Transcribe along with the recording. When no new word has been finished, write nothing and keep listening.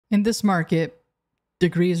In this market,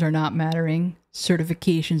 degrees are not mattering,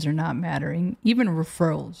 certifications are not mattering, even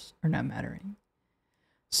referrals are not mattering.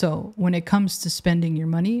 So when it comes to spending your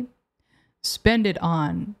money, spend it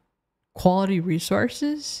on quality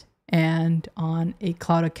resources and on a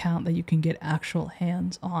cloud account that you can get actual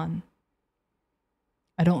hands on.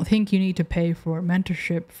 I don't think you need to pay for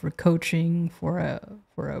mentorship, for coaching, for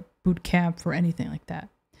a boot camp, for anything like that,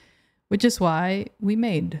 which is why we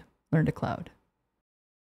made Learn to Cloud.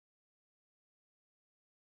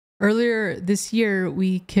 Earlier this year,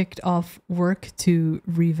 we kicked off work to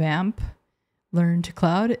revamp Learn to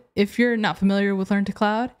Cloud. If you're not familiar with Learn to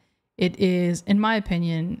Cloud, it is, in my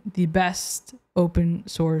opinion, the best open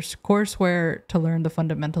source courseware to learn the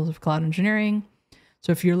fundamentals of cloud engineering.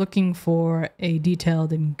 So if you're looking for a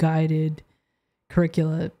detailed and guided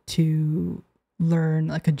curricula to learn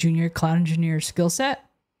like a junior cloud engineer skill set,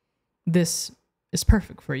 this is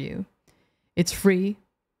perfect for you. It's free.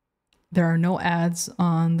 There are no ads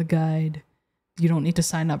on the guide. You don't need to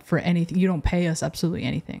sign up for anything. You don't pay us absolutely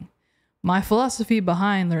anything. My philosophy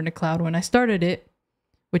behind Learn to Cloud when I started it,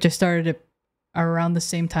 which I started it around the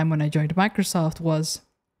same time when I joined Microsoft, was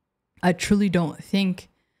I truly don't think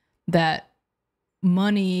that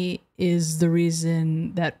money is the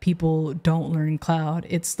reason that people don't learn cloud.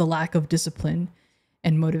 It's the lack of discipline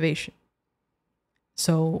and motivation.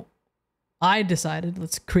 So I decided,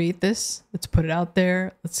 let's create this, let's put it out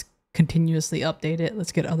there, let's continuously update it,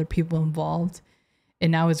 let's get other people involved.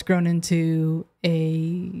 And now it's grown into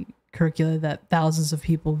a curricula that thousands of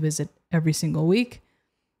people visit every single week.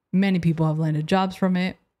 Many people have landed jobs from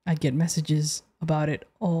it. I get messages about it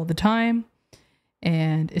all the time.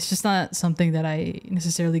 And it's just not something that I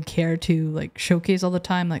necessarily care to like showcase all the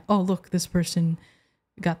time. Like, oh, look, this person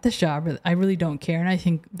got this job. I really don't care. And I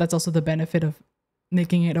think that's also the benefit of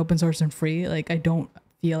making it open source and free. Like, I don't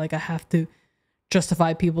feel like I have to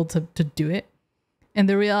justify people to do it. And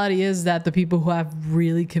the reality is that the people who have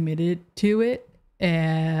really committed to it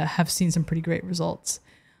have seen some pretty great results.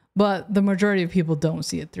 But the majority of people don't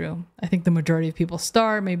see it through. I think the majority of people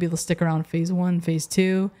start, maybe they'll stick around phase 1, phase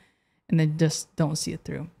 2, and then just don't see it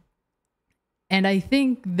through. And I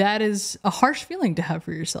think that is a harsh feeling to have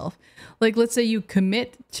for yourself. Like, let's say you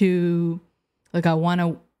commit to, like, I want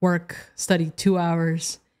to study 2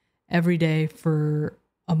 hours every day for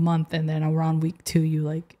a month, and then around week 2,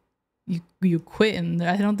 you quit. And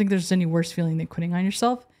I don't think there's any worse feeling than quitting on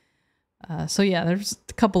yourself. So yeah, there's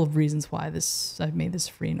a couple of reasons why I've made this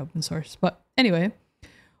free and open source. But anyway,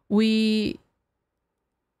 we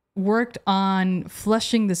worked on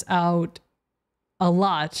fleshing this out a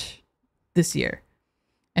lot this year,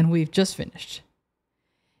 and we've just finished.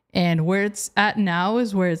 And where it's at now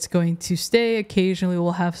is where it's going to stay. Occasionally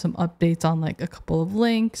we'll have some updates on like a couple of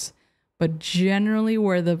links, but generally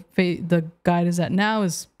where the guide is at now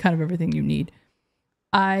is kind of everything you need.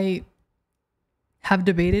 I have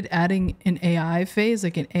debated adding an AI phase,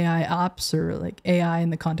 like an AI ops or like AI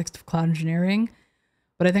in the context of cloud engineering.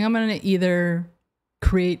 But I think I'm going to either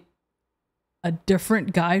create a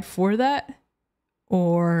different guide for that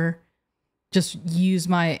or just use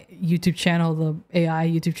my YouTube channel, the AI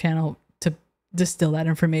YouTube channel, to distill that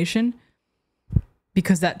information,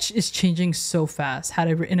 because that is changing so fast. Had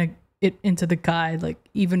I written it into the guide like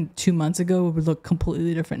even 2 months ago, it would look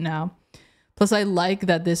completely different now. Plus, I like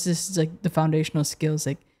that this is like the foundational skills.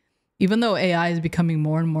 Like, even though AI is becoming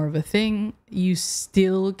more and more of a thing, you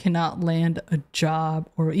still cannot land a job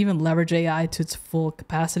or even leverage AI to its full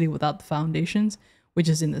capacity without the foundations, which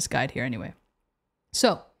is in this guide here anyway.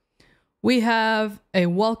 So we have a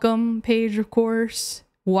welcome page, of course.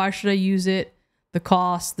 Why should I use it? The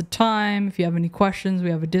cost, the time. If you have any questions,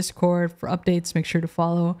 we have a Discord for updates. Make sure to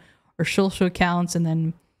follow our social accounts. And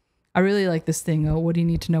then I really like this thing. What do you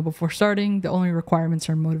need to know before starting? The only requirements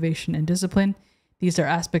are motivation and discipline. These are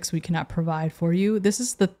aspects we cannot provide for you. This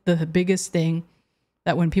is the biggest thing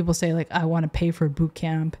that when people say like, I want to pay for a boot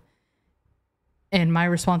camp, and my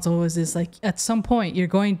response always is like, at some point you're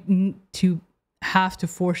going to have to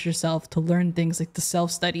force yourself to learn things like the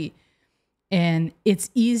self-study. And it's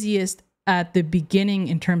easiest at the beginning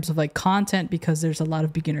in terms of like content, because there's a lot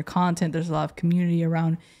of beginner content. There's a lot of community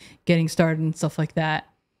around getting started and stuff like that.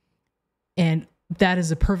 And that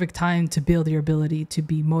is a perfect time to build your ability to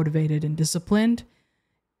be motivated and disciplined.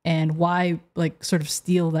 And why like sort of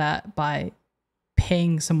steal that by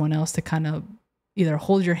paying someone else to kind of either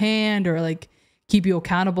hold your hand or like keep you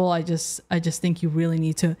accountable? I just think you really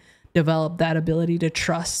need to develop that ability to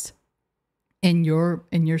trust in your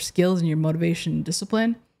skills and your motivation and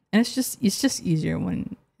discipline. And it's just easier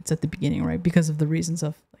when it's at the beginning, right? Because of the reasons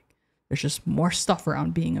of like, there's just more stuff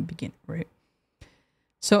around being a beginner, right?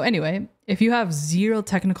 So anyway, if you have zero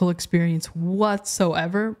technical experience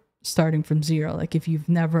whatsoever, starting from zero, like if you've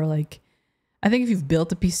never I think if you've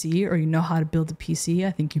built a PC or you know how to build a PC,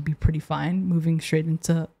 I think you'd be pretty fine moving straight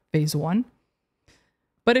into phase 1.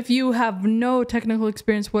 But if you have no technical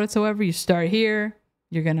experience whatsoever, you start here,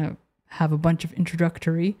 you're going to have a bunch of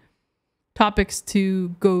introductory topics to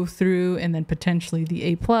go through, and then potentially the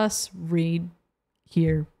A+, read,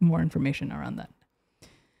 hear more information around that.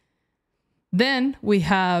 Then we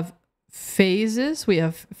have phases. We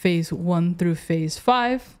have phase 1 through phase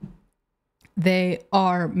 5. They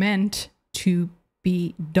are meant to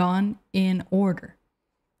be done in order.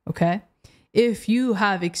 Okay? If you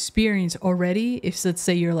have experience already, if let's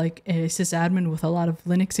say you're like a sysadmin with a lot of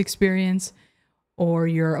Linux experience, or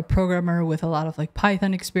you're a programmer with a lot of like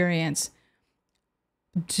Python experience,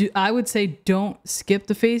 I would say don't skip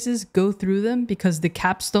the phases, go through them, because the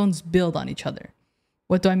capstones build on each other.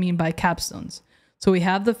 What do I mean by capstones? So we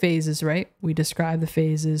have the phases, right? We describe the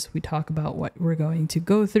phases, we talk about what we're going to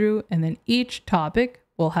go through, and then each topic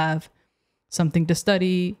will have something to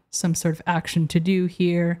study, some sort of action to do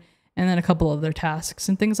here, and then a couple other tasks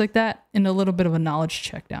and things like that, and a little bit of a knowledge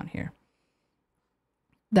check down here.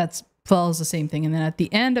 That follows the same thing. And then at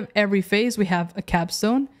the end of every phase, we have a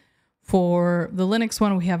capstone. For the Linux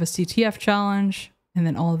one, we have a CTF challenge, and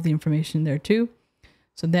then all of the information there too.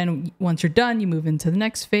 So then once you're done, you move into the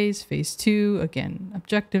next phase, phase 2, again,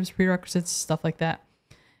 objectives, prerequisites, stuff like that.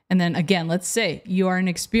 And then again, let's say you are an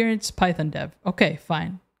experienced Python dev. Okay,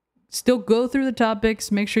 fine. Still go through the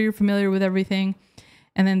topics, make sure you're familiar with everything.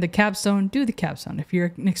 And then the capstone, do the capstone. If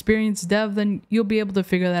you're an experienced dev, then you'll be able to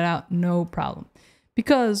figure that out, no problem.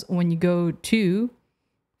 Because when you go to,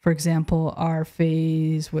 for example, our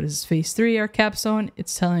phase 3, our capstone,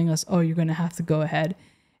 it's telling us, oh, you're going to have to go ahead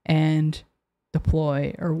and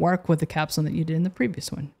deploy or work with the capstone that you did in the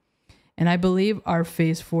previous one. And I believe our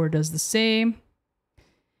phase 4 does the same.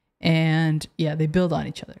 And yeah, they build on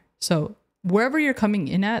each other. So wherever you're coming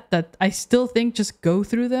in at, that I still think just go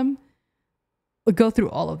through them. Go through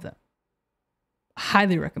all of them.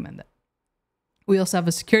 Highly recommend that. We also have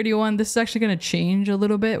a security one. This is actually going to change a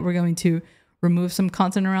little bit. We're going to remove some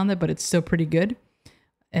content around it, but it's still pretty good.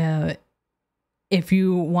 If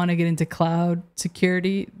you want to get into cloud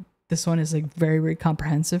security, this one is like very, very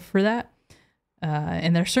comprehensive for that.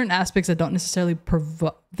 And there are certain aspects that don't necessarily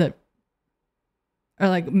that are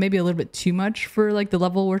like maybe a little bit too much for like the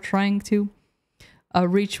level we're trying to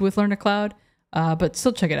reach with Learn to Cloud. But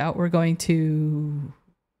still check it out. We're going to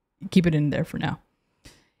keep it in there for now.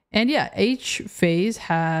 And yeah, each phase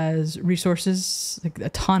has resources, like a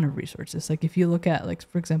ton of resources. Like if you look at, like,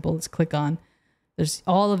 for example, let's click on, there's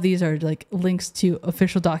all of these are like links to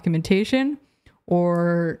official documentation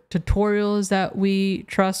or tutorials that we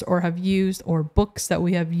trust or have used, or books that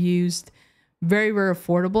we have used. Very, very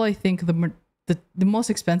affordable. I think the most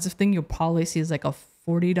expensive thing you'll probably see is like a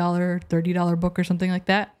 $40, $30 book or something like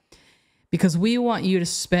that. Because we want you to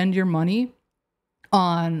spend your money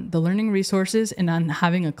on the learning resources and on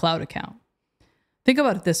having a cloud account. Think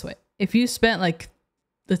about it this way. If you spent like,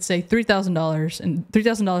 let's say $3,000, and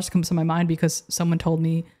 $3,000 comes to my mind because someone told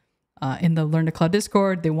me in the Learn to Cloud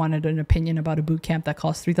Discord, they wanted an opinion about a bootcamp that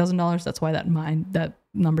costs $3,000. That's why that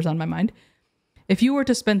number's on my mind. If you were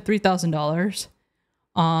to spend $3,000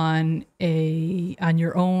 on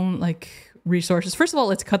your own like resources, first of all,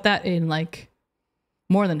 let's cut that in like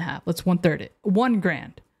more than half. Let's 1/3 it.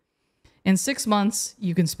 $1,000. In 6 months,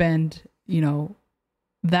 you can spend,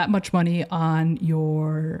 that much money on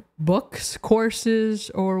your books,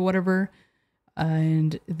 courses, or whatever.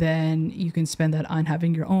 And then you can spend that on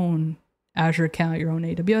having your own Azure account, your own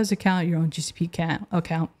AWS account, your own GCP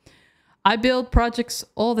account. I build projects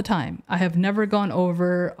all the time. I have never gone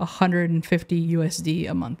over 150 USD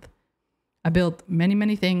a month. I build many,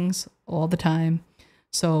 many things all the time.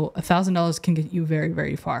 So $1,000 can get you very,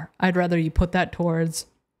 very far. I'd rather you put that towards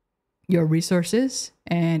your resources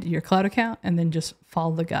and your cloud account, and then just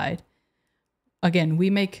follow the guide. Again,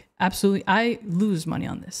 I lose money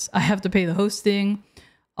on this. I have to pay the hosting.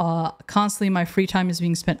 Constantly my free time is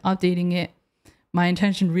being spent updating it. My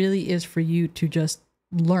intention really is for you to just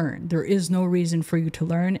learn. There is no reason for you to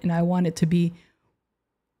learn, and I want it to be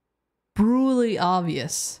brutally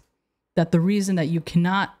obvious that the reason that you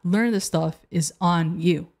cannot learn this stuff is on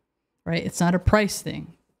you, right? It's not a price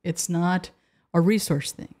thing. It's not a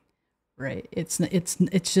resource thing, right? It's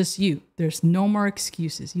just you. There's no more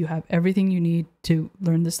excuses. You have everything you need to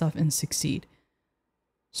learn this stuff and succeed.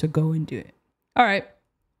 So go and do it. All right,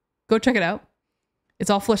 go check it out. It's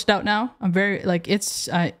all fleshed out now. I'm very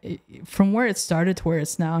from where it started to where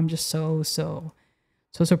it's now. I'm just so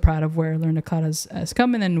proud of where Learn to Cloud has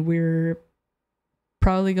come, and then we're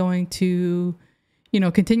probably going to,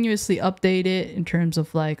 continuously update it in terms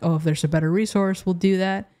of like, oh, if there's a better resource, we'll do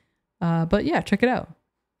that. But yeah, check it out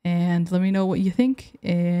and let me know what you think,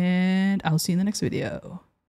 and I'll see you in the next video.